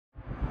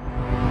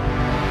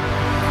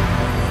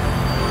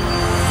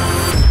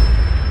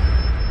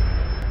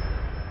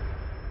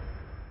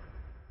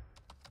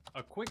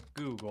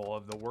Google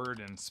of the word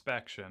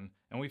inspection,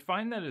 and we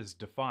find that it is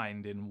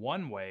defined in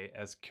one way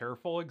as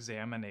careful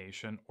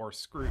examination or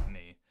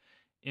scrutiny.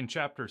 In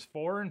chapters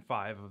 4 and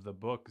 5 of the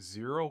book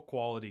Zero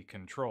Quality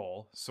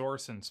Control,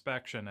 Source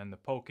Inspection and the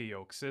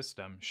Poka-yoke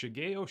System,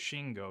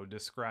 Shingo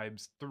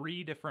describes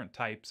three different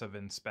types of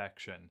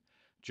inspection: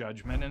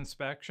 judgment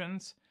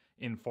inspections,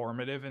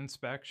 informative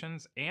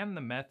inspections, and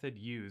the method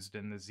used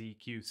in the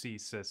ZQC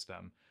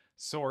system,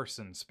 source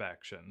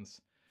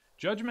inspections.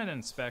 Judgment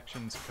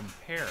inspections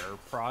compare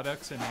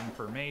products and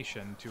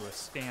information to a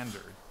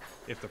standard.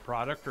 If the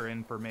product or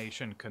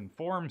information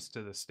conforms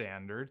to the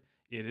standard,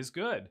 it is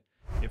good.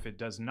 If it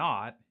does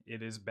not,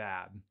 it is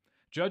bad.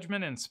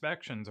 Judgment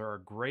inspections are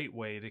a great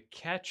way to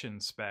catch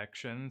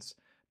inspections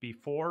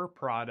before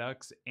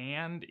products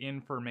and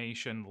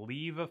information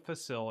leave a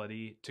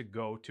facility to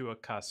go to a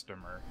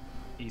customer.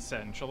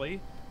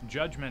 Essentially,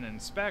 judgment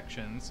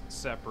inspections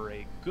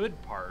separate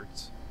good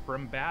parts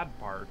from bad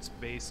parts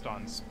based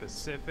on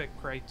specific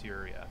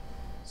criteria.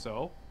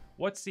 So,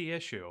 what's the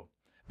issue?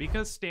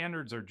 Because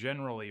standards are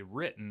generally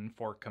written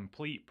for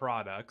complete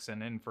products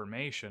and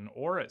information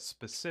or at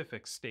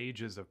specific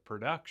stages of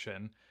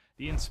production,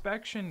 the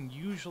inspection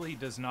usually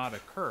does not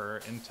occur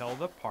until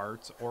the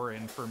parts or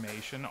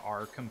information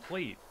are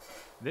complete.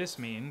 This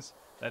means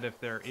that if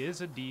there is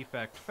a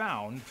defect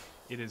found,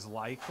 it is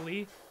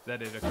likely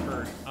that it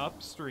occurred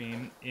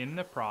upstream in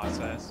the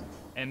process,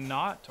 and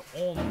not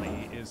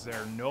only is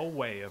there no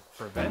way of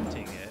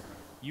preventing it,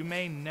 you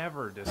may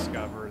never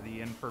discover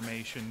the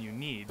information you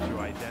need to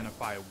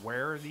identify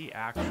where the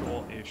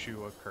actual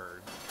issue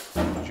occurred.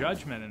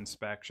 Judgment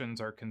inspections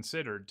are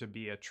considered to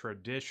be a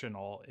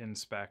traditional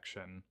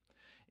inspection.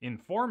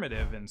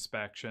 Informative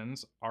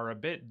inspections are a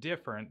bit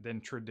different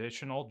than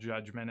traditional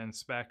judgment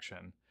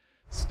inspection.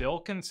 Still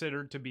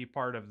considered to be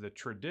part of the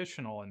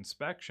traditional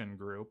inspection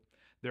group,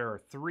 there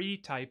are three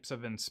types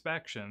of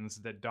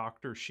inspections that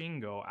Dr.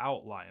 Shingo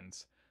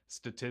outlines: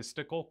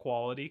 statistical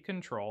quality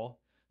control,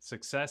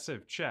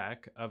 successive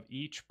check of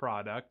each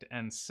product,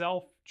 and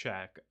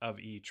self-check of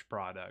each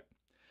product.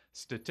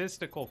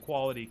 Statistical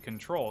quality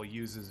control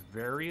uses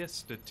various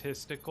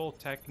statistical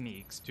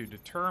techniques to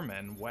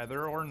determine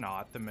whether or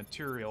not the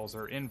materials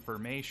or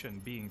information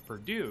being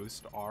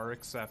produced are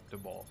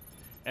acceptable.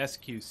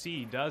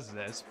 SQC does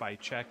this by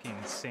checking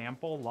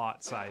sample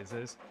lot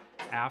sizes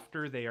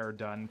after they are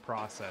done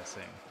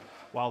processing.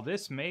 While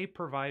this may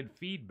provide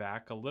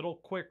feedback a little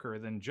quicker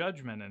than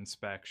judgment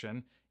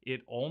inspection,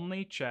 it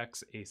only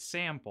checks a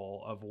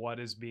sample of what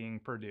is being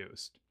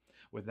produced.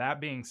 With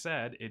that being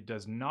said, it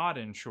does not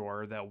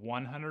ensure that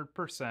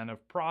 100%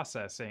 of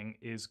processing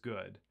is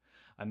good.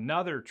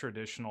 Another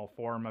traditional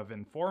form of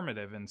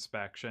informative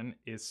inspection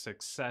is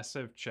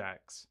successive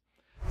checks.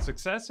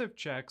 Successive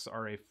checks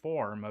are a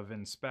form of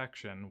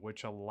inspection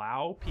which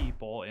allow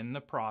people in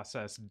the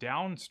process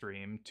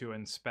downstream to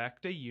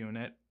inspect a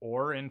unit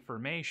or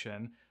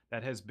information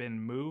that has been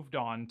moved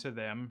on to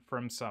them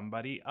from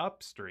somebody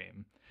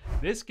upstream.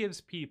 This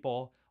gives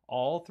people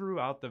all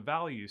throughout the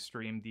value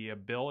stream the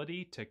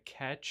ability to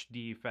catch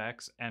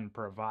defects and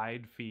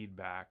provide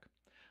feedback.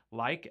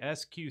 Like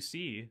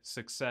SQC,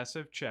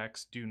 successive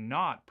checks do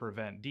not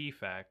prevent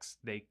defects,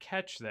 they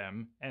catch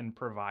them and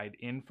provide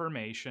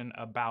information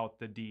about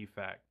the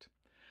defect.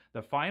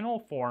 The final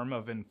form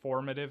of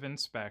informative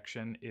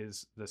inspection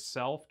is the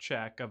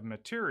self-check of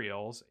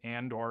materials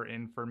and/or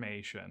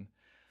information.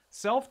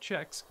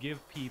 Self-checks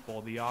give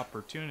people the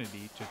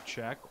opportunity to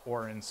check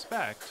or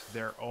inspect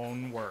their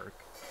own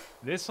work.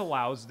 This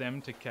allows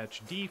them to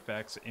catch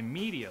defects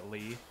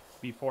immediately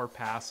before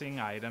passing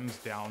items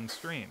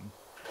downstream.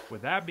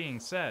 With that being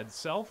said,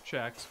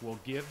 self-checks will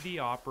give the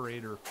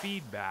operator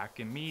feedback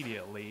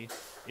immediately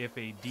if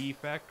a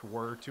defect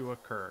were to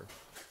occur.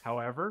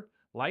 However,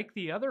 like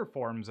the other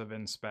forms of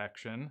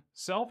inspection,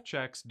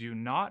 self-checks do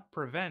not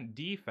prevent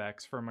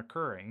defects from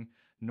occurring,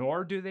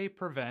 nor do they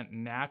prevent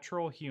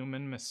natural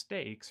human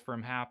mistakes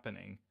from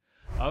happening.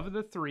 Of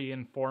the three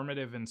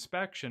informative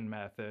inspection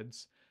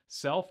methods,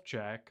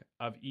 self-check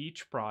of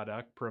each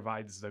product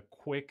provides the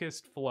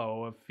quickest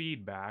flow of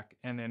feedback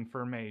and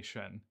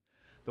information.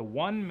 The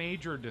one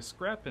major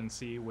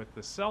discrepancy with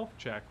the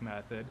self-check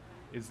method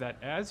is that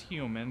as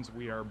humans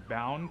we are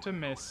bound to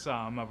miss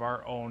some of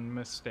our own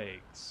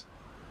mistakes.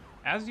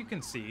 As you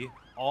can see,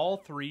 all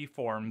three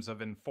forms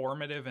of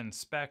informative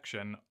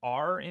inspection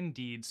are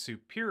indeed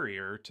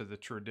superior to the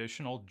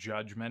traditional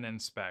judgment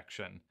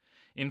inspection.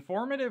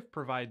 Informative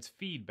provides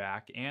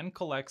feedback and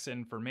collects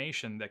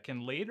information that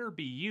can later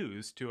be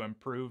used to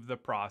improve the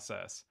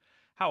process.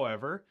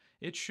 However,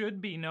 it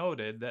should be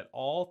noted that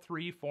all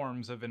three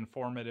forms of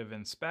informative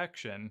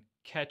inspection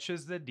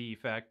catches the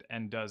defect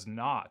and does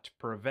not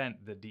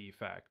prevent the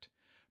defect.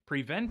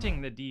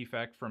 Preventing the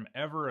defect from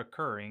ever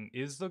occurring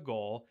is the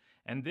goal,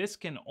 and this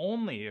can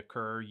only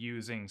occur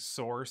using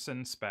source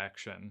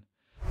inspection.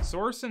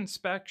 Source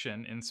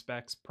inspection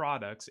inspects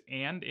products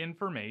and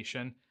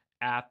information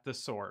at the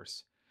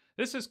source.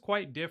 This is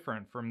quite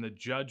different from the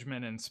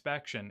judgment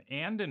inspection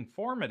and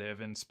informative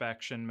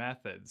inspection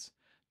methods.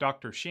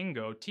 Dr.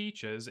 Shingo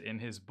teaches in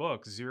his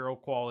book Zero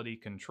Quality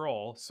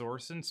Control,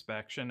 Source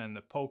Inspection, and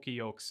the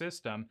Poka-yoke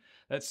System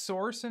that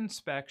source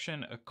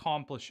inspection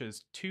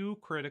accomplishes two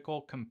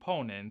critical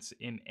components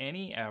in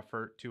any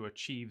effort to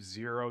achieve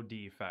zero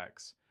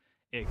defects.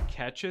 It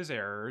catches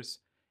errors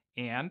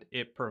and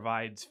it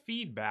provides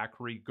feedback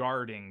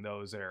regarding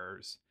those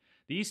errors.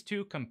 These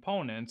two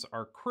components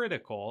are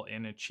critical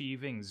in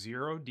achieving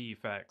zero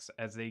defects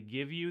as they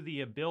give you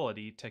the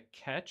ability to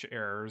catch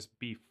errors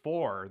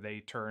before they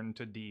turn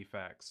to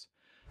defects.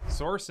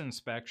 Source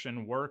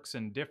inspection works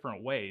in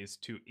different ways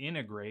to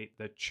integrate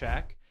the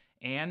check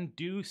and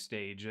do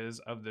stages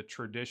of the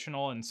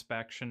traditional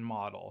inspection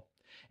model.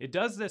 It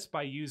does this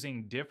by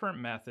using different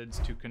methods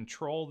to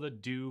control the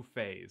do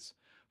phase.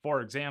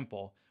 For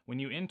example, when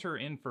you enter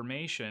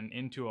information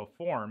into a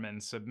form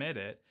and submit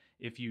it,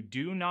 if you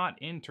do not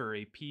enter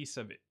a piece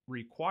of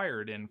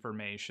required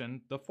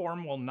information, the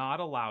form will not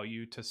allow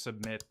you to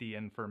submit the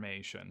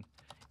information.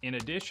 In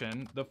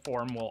addition, the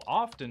form will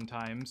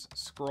oftentimes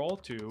scroll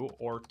to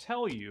or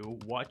tell you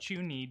what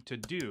you need to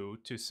do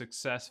to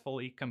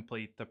successfully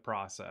complete the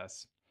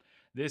process.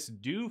 This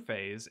do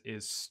phase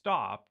is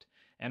stopped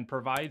and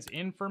provides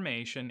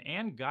information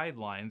and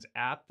guidelines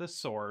at the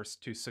source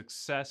to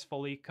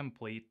successfully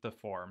complete the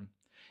form.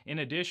 In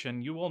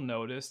addition, you will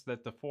notice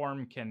that the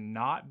form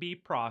cannot be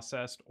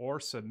processed or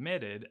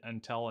submitted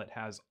until it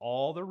has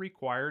all the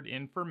required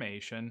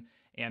information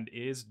and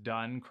is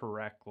done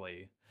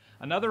correctly.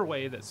 Another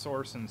way that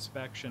source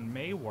inspection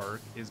may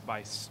work is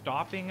by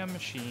stopping a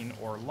machine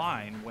or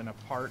line when a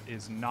part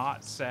is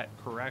not set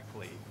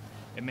correctly.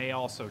 It may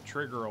also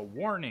trigger a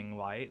warning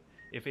light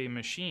if a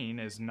machine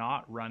is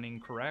not running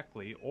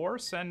correctly, or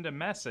send a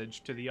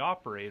message to the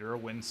operator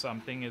when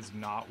something is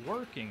not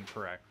working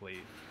correctly.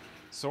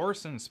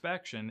 Source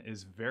inspection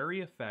is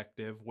very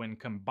effective when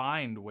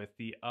combined with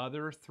the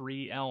other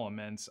three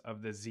elements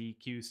of the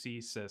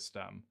ZQC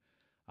system: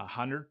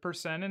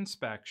 100%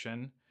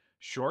 inspection,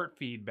 short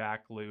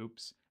feedback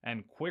loops,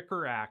 and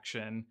quicker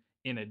action,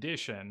 in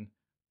addition,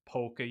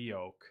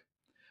 Poka-yoke.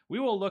 We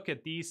will look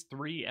at these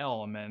three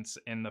elements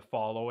in the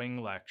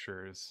following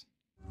lectures.